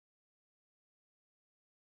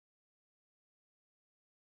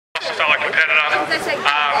fellow competitor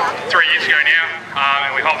 3 years ago now,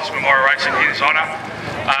 and we hold this memorial race in his honour.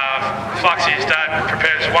 Fluxy, his dad,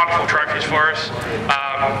 prepares wonderful trophies for us.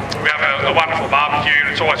 We have a wonderful barbecue, and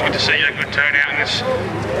it's always good to see a good turnout. And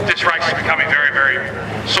this race is becoming very, very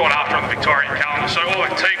sought after on the Victorian calendar. So all the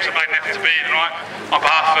teams have made an effort to be here tonight. On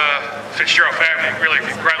behalf of the Fitzgerald family, really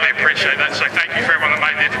greatly appreciate that. So thank you for everyone that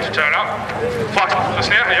made the effort to turn up. Flux, just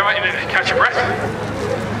now, you need to catch your breath.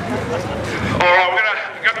 All right, we're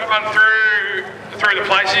going to run through the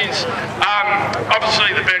placings.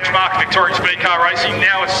 Obviously, the benchmark Victorian Speed Car Racing,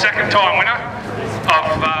 now a second-time winner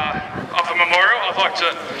of the memorial. I'd like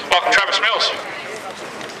to welcome Travis Mills.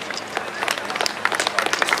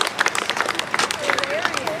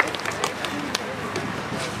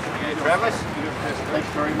 Travis, thanks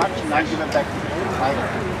very much. And now give it back to me.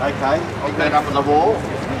 Okay, I'll get up on the wall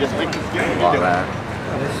and just lick the skin. Like that.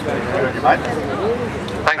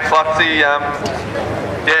 Thanks, Fluxy.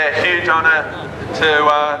 Yeah, huge honour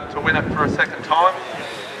to win it for a second time.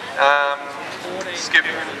 Skip,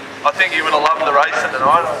 I think you would have loved the racing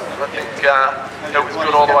tonight. I think it was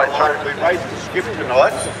good all the way through. We raced to Skip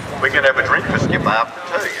tonight. We can have a drink for Skip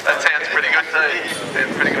after too. That sounds pretty good too.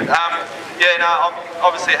 Sounds pretty good. Yeah, no, I'm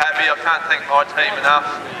obviously happy. I can't thank my team enough.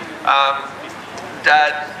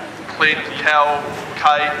 Dad, Clint, Cal,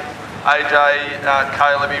 Kate, AJ,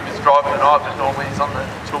 Caleb, he was driving tonight, but normally he's on the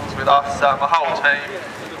tools with us. My whole team,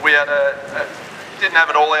 we had didn't have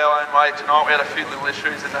it all our own way tonight. We had a few little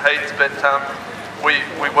issues in the heats, but we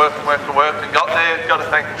worked and got there. Got to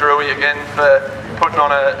thank Drewy again for putting on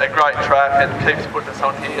a great track and keeps putting us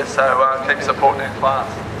on here, so keep supporting our class.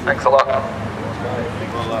 Thanks a lot.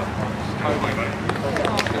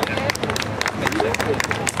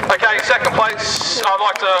 Okay, second place, I'd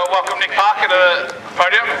like to welcome Nick Parker to the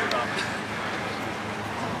podium.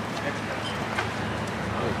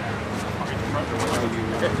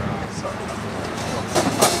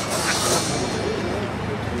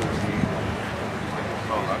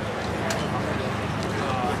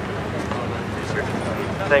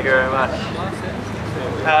 Thank you very much.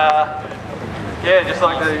 Yeah, just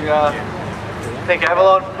like to thank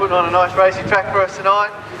Avalon for putting on a nice racing track for us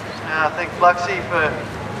tonight. Thank Fluxy for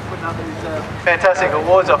putting up these fantastic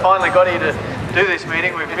awards. I finally got here to do this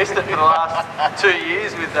meeting. We've missed it for the last 2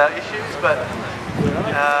 years with issues, but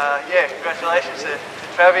yeah, congratulations to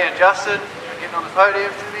Travi and Justin for getting on the podium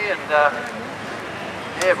with me, and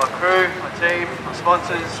yeah, my crew, my team, my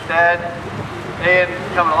sponsors, Dad, Ian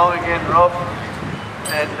coming along again, Rob,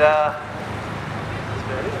 and that's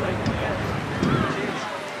about it, mate. Cheers.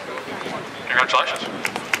 Congratulations.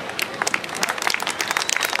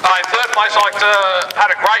 In third place,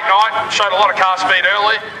 had a great night, showed a lot of car speed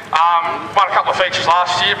early, won a couple of features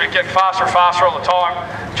last year, but getting faster and faster all the time,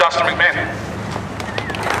 Justin McMahon.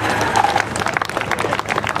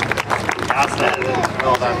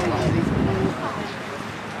 Well done.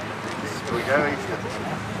 Here we go, he's got the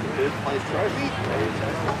third place trophy.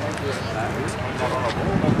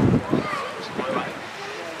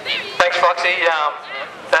 Thanks, Foxy.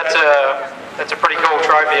 That's a pretty cool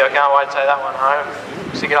trophy. I can't wait to take that one home.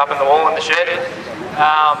 Stick it up in the wall in the shed.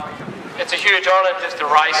 It's a huge honour just to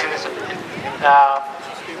race in this.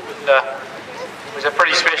 Was a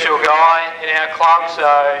pretty special guy in our club, so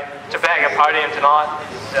to bag a podium tonight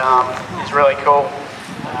is really cool.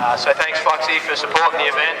 So thanks, Foxy, for supporting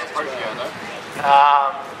the event.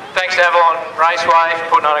 Thanks to Avalon Raceway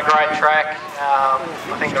for putting on a great track.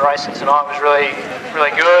 I think the racing tonight was really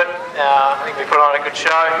good. I think we put on a good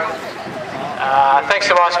show.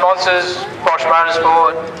 Thanks to my sponsors, Bosch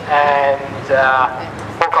Motorsport and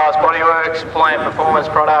Hawkeye's Bodyworks, Plant Performance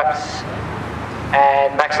Products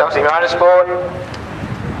and Max Dusty Motorsport.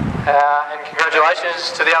 And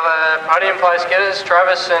congratulations to the other podium place getters,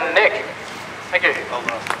 Travis and Nick. Thank you.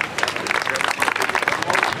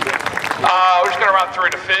 We're just going to run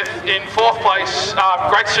through to fifth. In fourth place,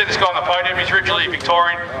 great to see this guy on the podium. He's originally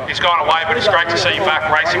Victorian. He's gone away, but it's great to see you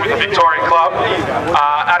back racing with the Victorian club.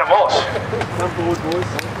 Adam Wallace.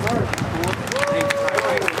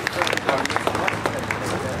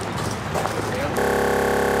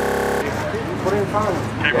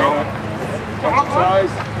 Keep rolling.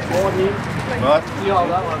 Right.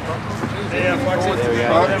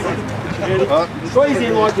 It's easy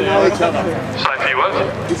like to know each other. Say a few words.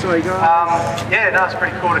 Yeah, no, it's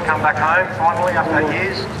pretty cool to come back home finally after 8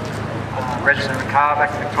 years. Register the car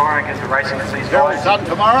back to Victoria and get to racing with these guys.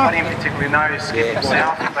 Tomorrow? I didn't particularly know Skip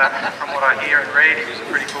himself, but from what I hear and read, he was a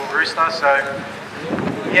pretty cool rooster. So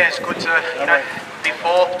yeah, it's good to be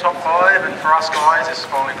fourth, top five, and for us guys, it's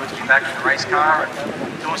finally good to be back in the race car.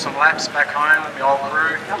 And doing some laps back home with my old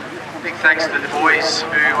crew. Big thanks to the boys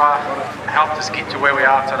who helped us get to where we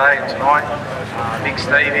are today and tonight. Big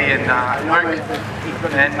Stevie and Luke.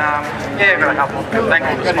 And yeah, we've got a couple. Thank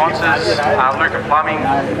all the sponsors, Luca Plumbing,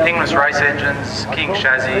 Inglis Race Engines, King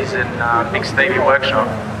Chassis and Big Stevie Workshop.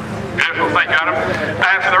 Beautiful, thank you, Adam.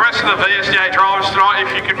 And for the rest of the VSDA drivers tonight,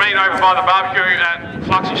 if you could meet over by the barbecue at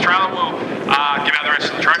Fluxy's trailer, we'll give out the rest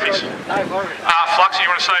of the trophies. Fluxy, you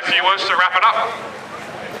want to say a few words to wrap it up?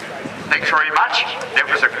 Thanks very much. It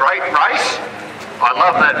was a great race. I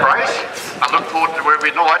love that race. I look forward to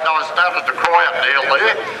every night. I started to cry up Neil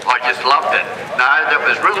there. I just loved it. No, that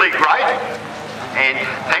was really great. And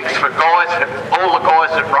thanks for guys, all the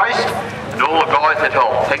guys that raced and all the guys that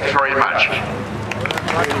helped. Thanks very much.